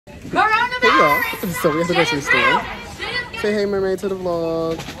Hey y'all, so we're at the grocery store. Say hey mermaid to the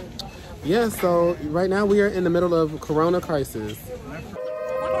vlog. Yeah, so right now we are in the middle of Corona crisis.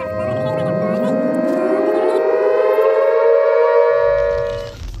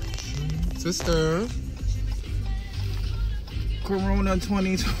 Sister. Corona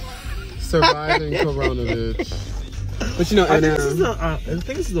 2020. Surviving Corona, bitch. But you know, I think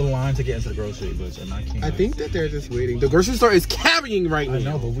this is the line to get into the grocery, bitch, and I can't. I think that they're just waiting. The grocery store is carrying right now. I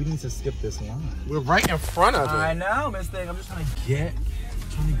know, but we need to skip this line. We're right in front of it. I know, Miss Thing. I'm just trying to get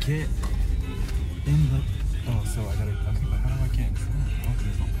in the. Oh, so I gotta. Okay, but how do I get in front?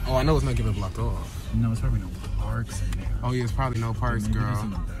 Oh, I know it's not getting blocked off. No, it's probably no parks in there. Oh yeah, it's probably no parks, Maybe girl. there's in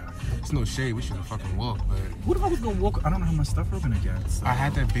the back. It's no shade. We should have fucking walked, but. What if I was gonna walk? I don't know how my stuff open again. So. I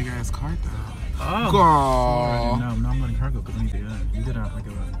had that big ass cart though. Oh, girl. No, I'm letting her go because I need to get in. You did out like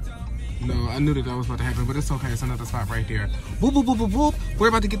a. No, I knew that was about to happen, but it's okay. It's another spot right there. Whoop, whoop, whoop, whoop, whoop. We're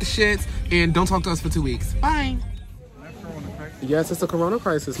about to get the shits, and don't talk to us for 2 weeks. Bye. Yes, it's a Corona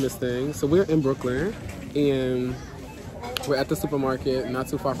crisis, Miss Thing. So we're in Brooklyn, and we're at the supermarket, not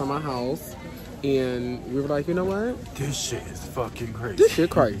too far from my house, and we were like, you know what? This shit is fucking crazy. This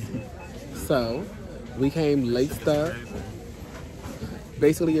shit crazy. So we came laced up.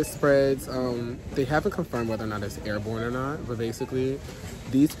 Basically, it spreads. They haven't confirmed whether or not it's airborne or not, but basically,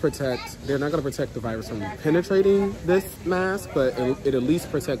 these protect. They're not going to protect the virus from penetrating this mask, but it at least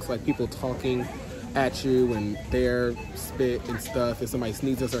protects like people talking at you and their spit and stuff. If somebody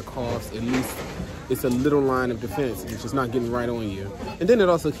sneezes or coughs, at least it's a little line of defense. It's just not getting right on you. And then it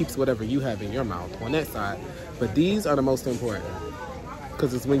also keeps whatever you have in your mouth on that side. But these are the most important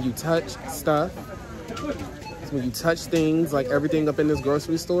because it's when you touch stuff. When you touch things, like everything up in this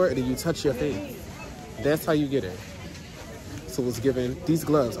grocery store, and then you touch your face. That's how you get it. So it's given, these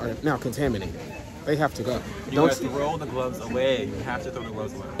gloves are now contaminated. They have to go. Don't throw the gloves away. You have to throw the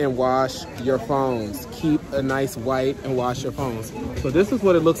gloves away. And wash your phones. Keep a nice wipe and wash your phones. So this is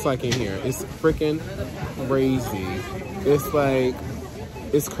what it looks like in here. It's freaking crazy. It's like,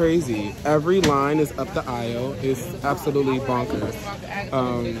 it's crazy. Every line is up the aisle. It's absolutely bonkers.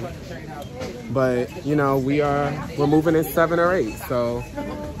 But you know, we're moving in 7 or 8. So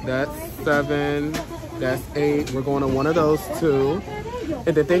that's 7, that's 8. We're going to one of those 2.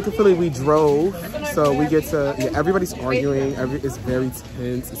 And then thankfully we drove. So we get to, yeah, everybody's arguing. It's very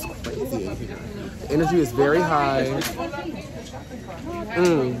tense. It's crazy in here. The energy is very high.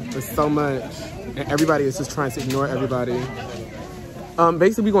 There's so much. And everybody is just trying to ignore everybody.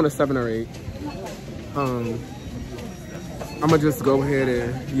 Basically we're going to 7 or 8. I'm gonna just go ahead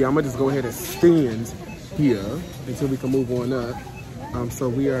and stand here until we can move on up. So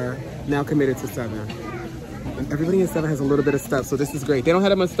we are now committed to 7. And everybody in 7 has a little bit of stuff, so this is great. They don't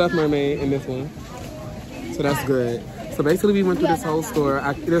have that much stuff, mermaid, in this one. So that's good. So basically we went through this whole store.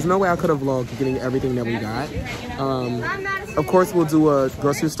 There's no way I could have vlogged getting everything that we got. Of course we'll do a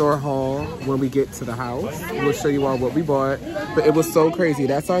grocery store haul when we get to the house. We'll show you all what we bought. But it was so crazy.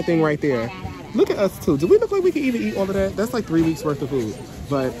 That's our thing right there. Look at us too. Do we look like we can even eat all of that? That's like 3 weeks worth of food.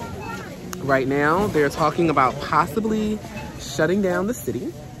 But right now they're talking about possibly shutting down the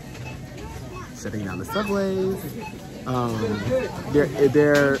city, shutting down the subways.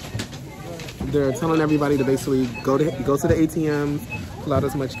 They're telling everybody to basically go to the ATMs, pull out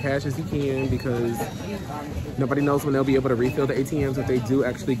as much cash as you can because nobody knows when they'll be able to refill the ATMs if they do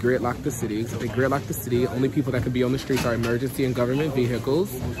actually gridlock the city. So if they gridlock the city, only people that could be on the streets are emergency and government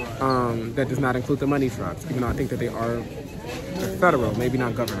vehicles. That does not include the money trucks, even though I think that they are federal, maybe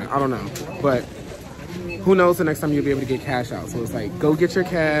not government. I don't know. But who knows the next time you'll be able to get cash out. So it's like, go get your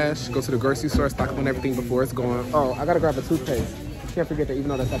cash, go to the grocery store, stock up on everything before it's gone. Oh, I gotta grab a toothpaste. Can't forget that, even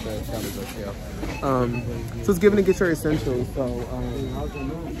though that's at the dollar scale. So it's given to get your essentials. So,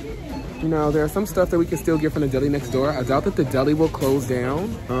 you know, there's some stuff that we can still get from the deli next door. I doubt that the deli will close down.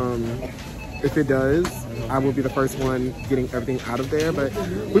 If it does, I will be the first one getting everything out of there. But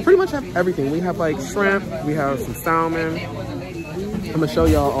we pretty much have everything. We have like shrimp, we have some salmon. I'm gonna show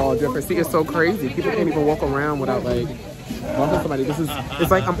y'all all different. See, it's so crazy. People can't even walk around without like bumping somebody.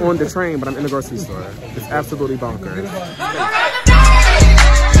 It's like I'm on the train, but I'm in the grocery store. It's absolutely bonkers.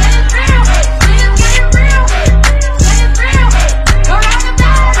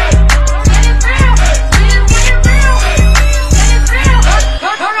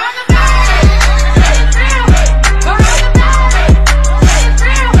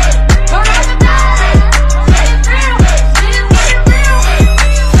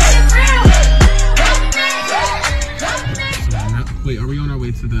 Wait, are we on our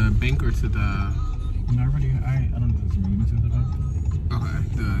way to the bank or to the... No, I don't know if it's moving to the bank. Okay,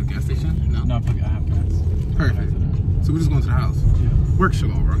 the gas station? No. No, I have gas. Perfect. So we're just going to the house? Yeah. Work,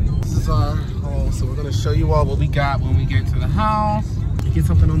 Shalom, bro. This is our haul, so we're gonna show you all what we got when we get to the house. Get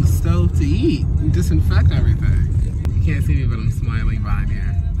something on the stove to eat and disinfect everything. You can't see me, but I'm smiling behind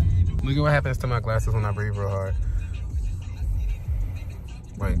here. Look at what happens to my glasses when I breathe real hard.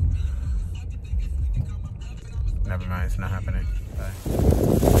 Wait. Never mind, it's not happening. Bye.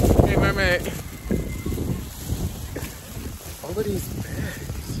 Hey, mermaid. All of these bags.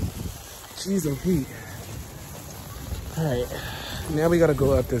 Jeez, oh Pete. All right, now we gotta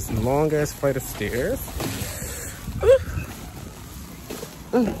go up this long ass flight of stairs.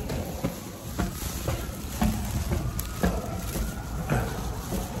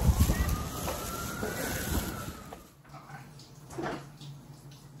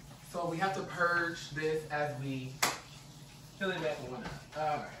 So we have to purge this as we fill it back in.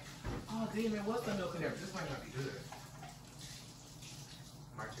 Alright. Oh damn man, what's the milk in there? This might not be good.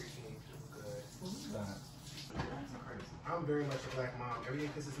 March 18th is good. Who's that? I'm very much a black mom. Everything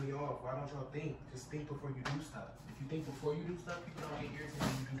pisses me off. Why don't y'all think? Just think before you do stuff. If you think before you do stuff, people don't get irritated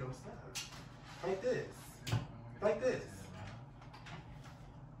when you do dumb stuff. Like this. Like this.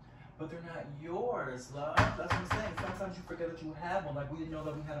 But they're not yours, love. That's what I'm saying. Sometimes you forget that you have one. Like we didn't know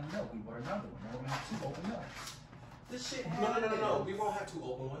that we had a milk. We bought another one. Now we're gonna have 2 open milks. This shit happens. No. We won't have 2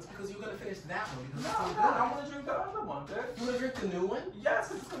 open ones because you're gonna finish that one. Because No, it's so I good. want to drink the other one, bitch. You wanna drink the new one?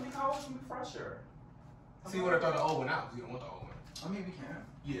 Yes, it's gonna be cold. It's gonna be fresher. So you wanna throw the old one out? You don't want the old one. I mean, we can.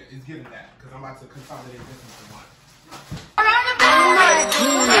 Yeah, it's getting that because I'm about to consolidate this into one.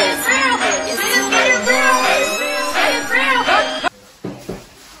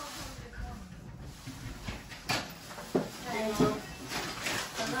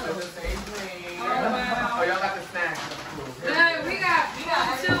 Oh, y'all got the snacks.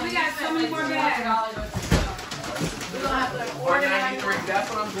 We got so many more bags. We're gonna have to order $4.93. That's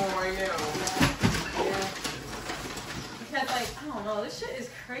what I'm doing right now. because, like, I don't know, this shit is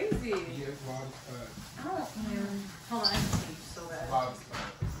crazy. Yeah, it's wild as fuck. I don't. Hold on, I need so bad. Wild as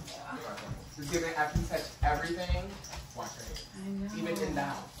fuck. Just giving after you touch everything. Watch your hands. I know. Even in the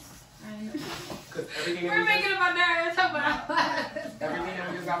house. I know. Because everything We're making up our nerves. everything that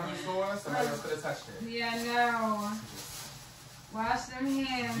we just got from the store, somebody else could have touched it. Yeah, no. Wash them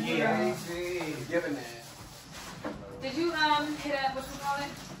hands. Yeah, giving that. Did you hit up what you call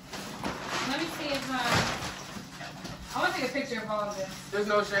it? Let me see if I want to take a picture of all of this. There's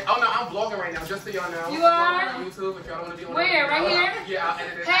no shame. Oh no, I'm vlogging right now, just so y'all know. You are? On YouTube, if y'all don't want to be on Where? Right here? Yeah, I'll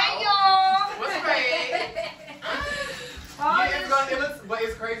edit it Hey out. y'all! What's great? But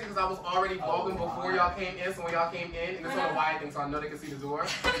it's crazy because I was already vlogging before y'all came in, so when y'all came in, and it's on a wide thing, so I know they can see the door.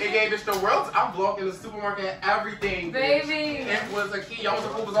 It gave us the world. I'm vlogging in the supermarket, everything. Baby. It was a key. Y'all went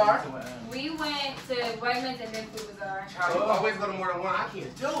to Food Bazaar? We went to Wegmans and then Food Bazaar. Child, you always go to more than one. I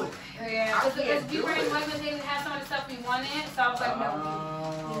can't do it. Yeah, because we were in Wegmans, they didn't have some of the stuff we wanted, so I was like, no,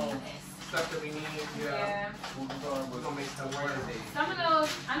 we need this. Stuff that we need, yeah. We're gonna make some work. Some of those,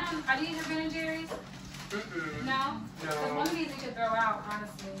 are these your Ben & Jerry's? No? Because one of these we could throw out,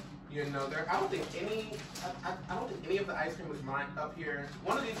 honestly. You know, I don't think any of the ice cream was mine up here.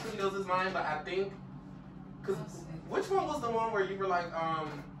 One of these Fritos is mine, but I think, cause which one was the one where you were like,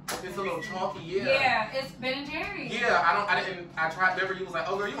 it's a little chalky, Yeah, it's Ben & Jerry's. Yeah, I tried, remember you was like,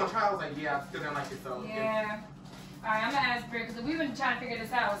 oh girl, you wanna try? I was like, yeah, I still didn't like it, so. Yeah. Alright, I'm gonna ask Britt, because we've been trying to figure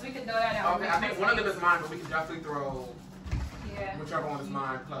this out, so we could throw that out. Okay, I think one of them is mine, but we can definitely throw whichever one is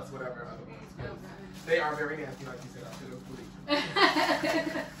mine plus whatever other ones. They are very nasty, like you said. I should have believed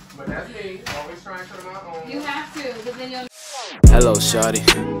you. But that's me. Always trying to put them out on. You have to, because then you'll. Hello, shawty.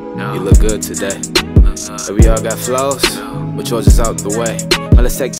 You look good today. We all got flaws, but yours is out the way. Now let's take